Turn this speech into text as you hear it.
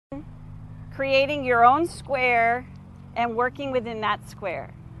creating your own square and working within that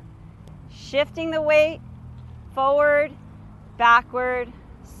square. Shifting the weight forward, backward,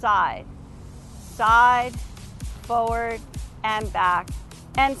 side, side, forward, and back,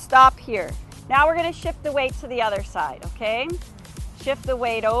 and stop here. Now we're going to shift the weight to the other side, okay? Shift the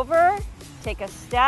weight over, take a step.